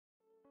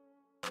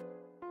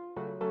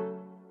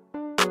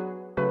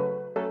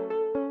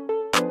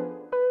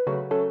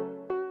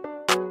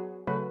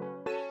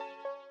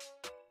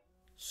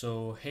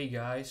So hey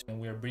guys,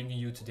 and we are bringing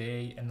you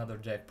today another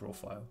deck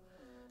profile.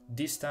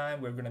 This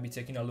time we're gonna be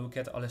taking a look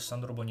at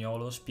Alessandro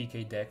Boniolo's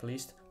PK deck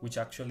list, which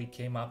actually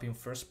came up in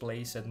first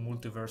place at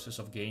Multiverses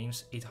of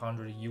Games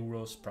 800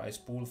 euros prize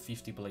pool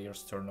 50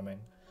 players tournament.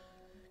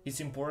 It's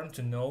important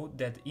to note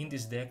that in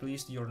this deck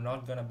list you're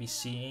not gonna be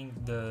seeing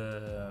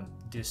the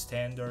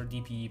standard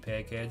DPE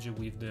package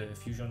with the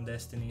Fusion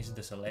Destinies,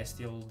 the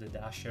Celestial, the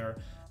Dasher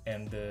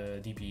and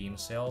the DPE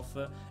himself,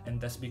 and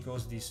that's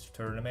because this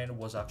tournament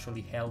was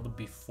actually held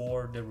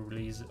before the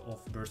release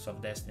of Burst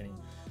of Destiny,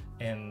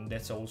 and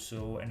that's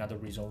also another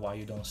reason why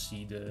you don't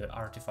see the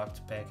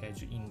artifact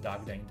package in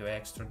Dagda in the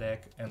extra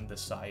deck and the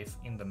Scythe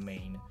in the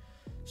main.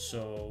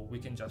 So we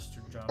can just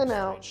jump. And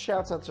now,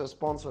 shout out to a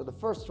sponsor, the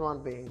first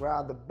one being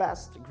GRAAD, the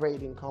best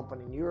grading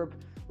company in Europe,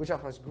 which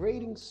offers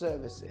grading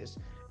services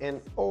in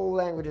all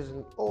languages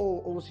and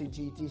all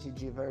OCG,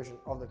 TCG version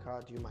of the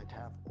card you might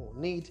have or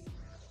need,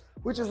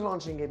 which is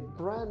launching a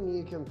brand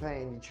new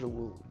campaign that you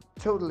will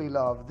totally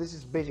love. This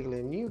is basically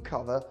a new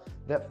cover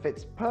that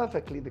fits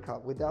perfectly the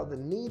card without the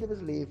need of a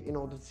sleeve in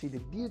order to see the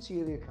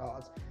beauty of your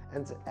cards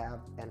and to have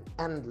an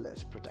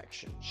endless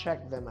protection.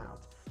 Check them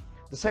out.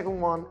 The second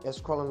one is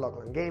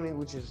ScrollandLock Gaming,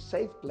 which is a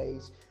safe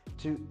place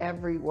to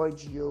every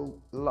YGO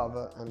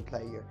lover and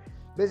player.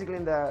 Basically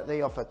in there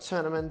they offer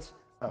tournaments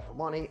for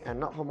money and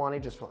not for money,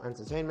 just for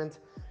entertainment,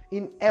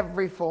 in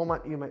every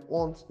format you might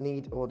want,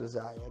 need or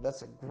desire.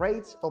 That's a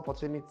great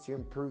opportunity to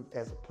improve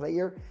as a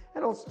player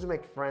and also to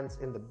make friends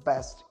in the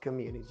best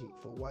community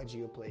for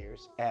YGO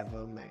players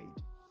ever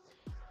made.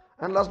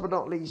 And last but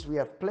not least, we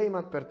have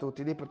PLAYMAT per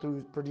TUTTI. They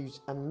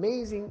produce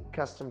amazing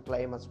custom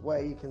playmats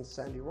where you can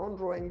send your own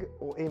drawing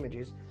or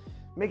images,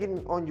 making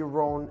it on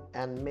your own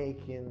and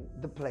making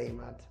the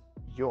playmat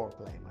your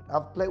playmat.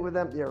 I've played with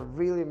them. They are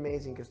really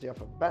amazing because they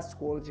offer best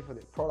quality for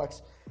their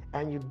products,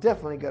 and you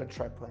definitely got to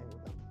try playing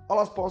with them. All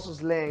our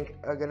sponsors' link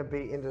are going to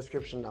be in the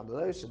description down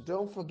below, so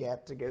don't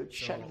forget to go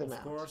check them out.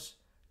 Of course,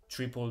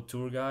 triple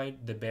tour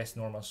guide, the best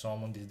normal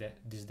summon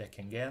this deck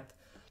can get,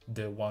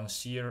 the one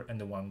seer and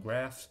the one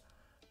graph.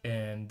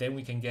 And then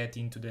we can get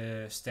into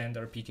the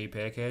standard PK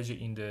package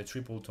in the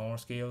triple tone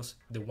scales,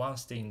 the one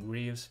stained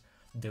greaves,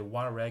 the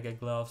one ragged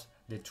gloves,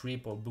 the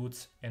triple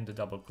boots and the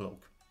double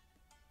cloak.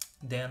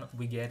 Then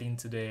we get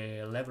into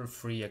the level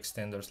 3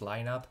 extenders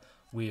lineup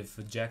with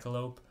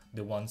Jackalope,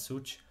 the one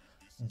Such,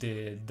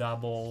 the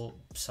double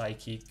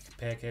psychic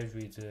package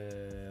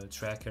with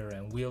Tracker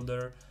and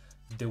Wielder,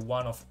 the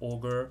one of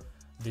Ogre,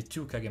 the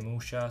 2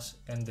 Kagemushas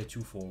and the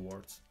 2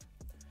 forwards.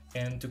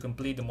 And to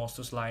complete the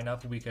monsters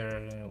lineup,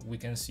 we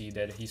can see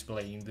that he's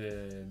playing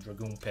the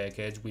Dragoon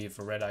package with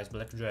Red Eyes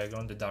Black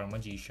Dragon, the Dark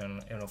Magician,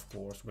 and of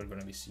course we're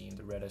gonna be seeing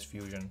the Red Eyes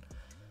Fusion.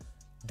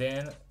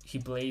 Then he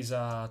plays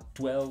a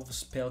 12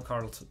 spell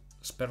cards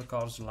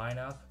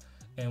lineup,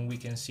 and we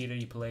can see that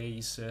he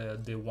plays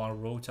the one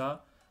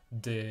Rota,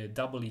 the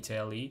double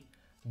Italy,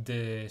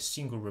 the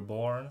single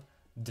Reborn,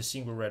 the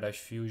single Red Eyes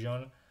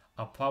Fusion,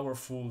 a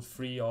powerful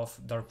 3 of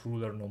Dark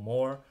Ruler No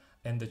More,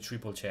 and the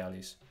triple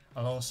Chalice,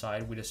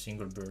 alongside with a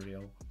single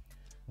Burial.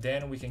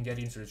 Then we can get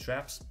into the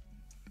traps,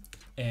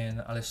 and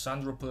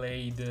Alessandro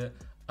played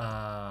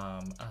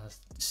a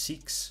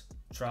 6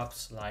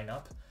 traps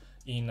lineup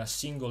in a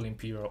single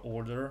Imperial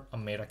Order, a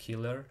Meta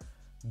Killer,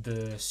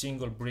 the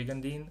single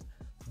Brigandine,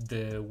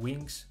 the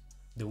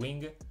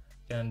Wing,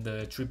 and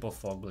the triple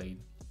Fogblade.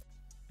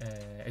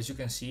 As you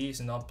can see,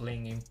 he's not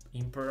playing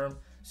Imperm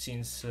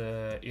since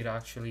it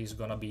actually is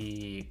gonna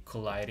be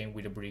colliding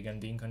with the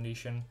Brigandine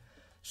condition.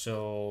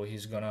 So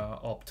he's gonna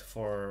opt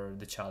for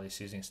the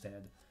Chalices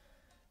instead.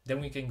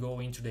 Then we can go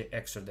into the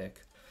extra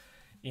deck.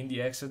 In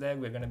the extra deck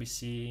we're gonna be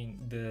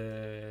seeing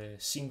the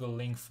single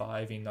Link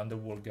 5 in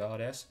Underworld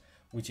Goddess,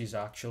 which is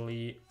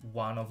actually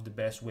one of the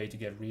best way to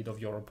get rid of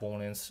your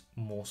opponent's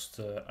most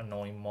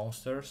annoying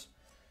monsters.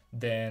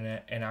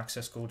 Then an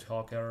Access Code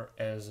Hawker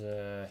as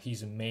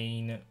his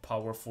main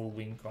powerful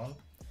win con,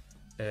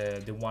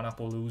 the one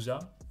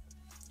Appaloosa,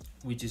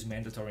 which is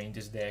mandatory in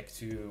this deck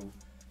to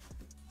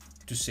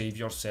save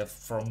yourself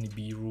from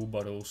Nibiru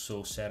but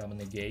also set up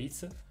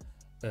negates,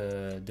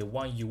 the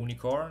one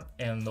Unicorn,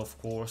 and of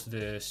course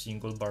the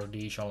single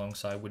Bardiche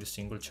alongside with a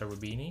single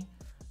Cherubini,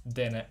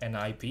 then an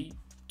IP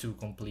to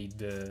complete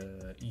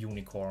the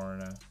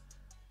Unicorn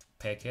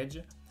package,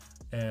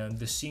 and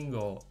the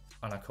single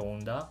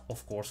Anaconda,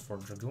 of course for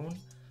Dragoon,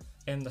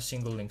 and a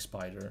single Link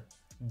Spider.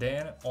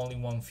 Then only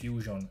one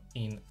fusion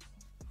in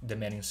the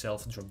man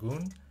himself,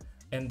 Dragoon.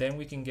 And then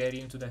we can get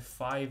into the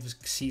 5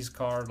 Xyz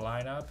card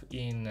lineup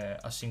in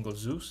a single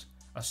Zeus,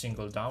 a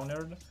single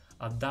Downerd,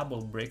 a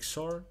double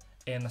Breaksword,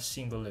 and a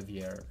single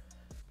Levier.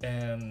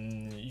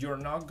 You're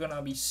not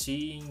gonna be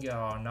seeing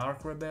an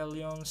Arc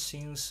Rebellion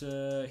since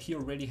he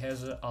already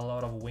has a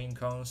lot of win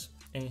cons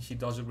and he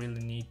doesn't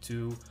really need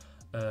to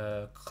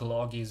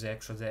clog his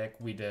extra deck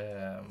with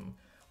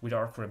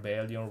Arc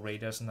Rebellion,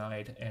 Raiders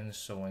Knight, and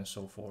so on and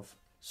so forth.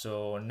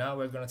 So now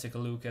we're gonna take a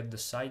look at the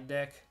side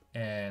deck,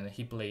 and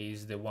he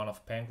plays the one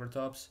of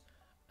Pancratops,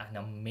 an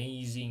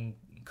amazing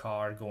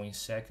card going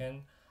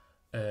second,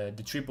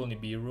 the triple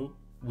Nibiru,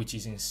 which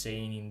is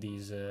insane in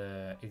this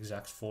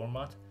exact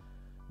format.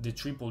 The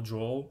triple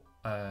draw,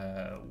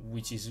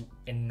 which is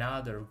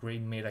another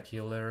great meta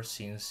killer,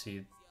 since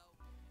it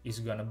is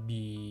gonna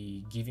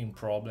be giving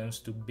problems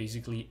to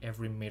basically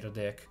every meta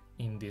deck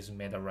in this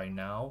meta right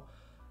now,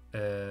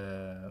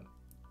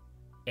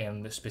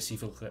 and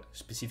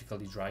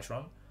specifically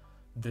Drytron.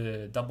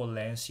 The double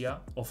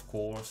Lancia, of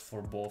course,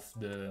 for both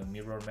the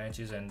mirror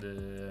matches and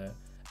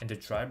the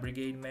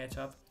Tri-Brigade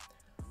matchup.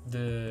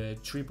 The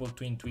triple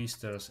Twin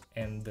Twisters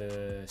and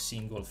the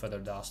single Feather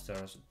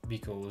Dusters,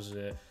 because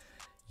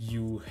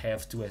you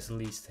have to at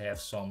least have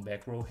some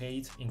back row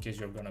hate in case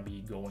you're gonna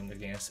be going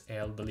against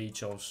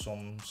Eldritch or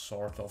some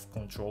sort of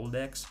control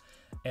decks.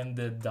 And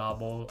the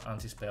double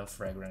Anti-Spell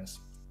Fragrance,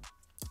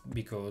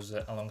 because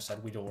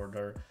alongside with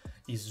Order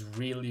is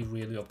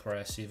really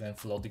oppressive, and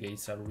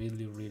Floodgates are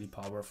really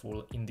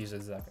powerful in this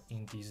exact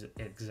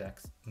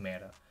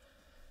meta.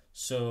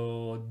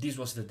 So this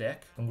was the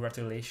deck.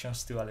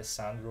 Congratulations to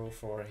Alessandro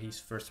for his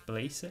first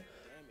place,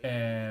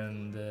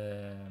 and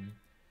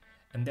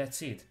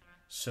that's it.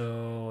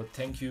 So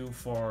thank you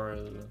for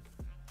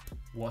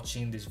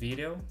watching this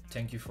video,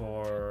 thank you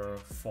for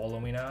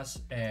following us,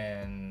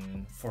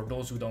 and for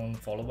those who don't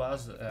follow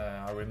us,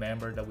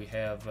 remember that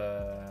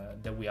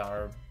we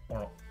are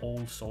on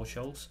all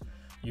socials.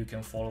 You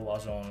can follow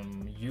us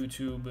on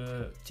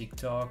YouTube,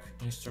 TikTok,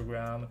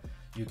 Instagram.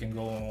 You can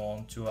go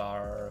on to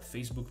our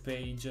Facebook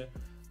page,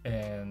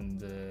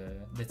 and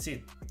that's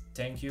it.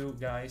 Thank you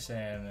guys,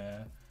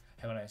 and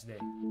have a nice day.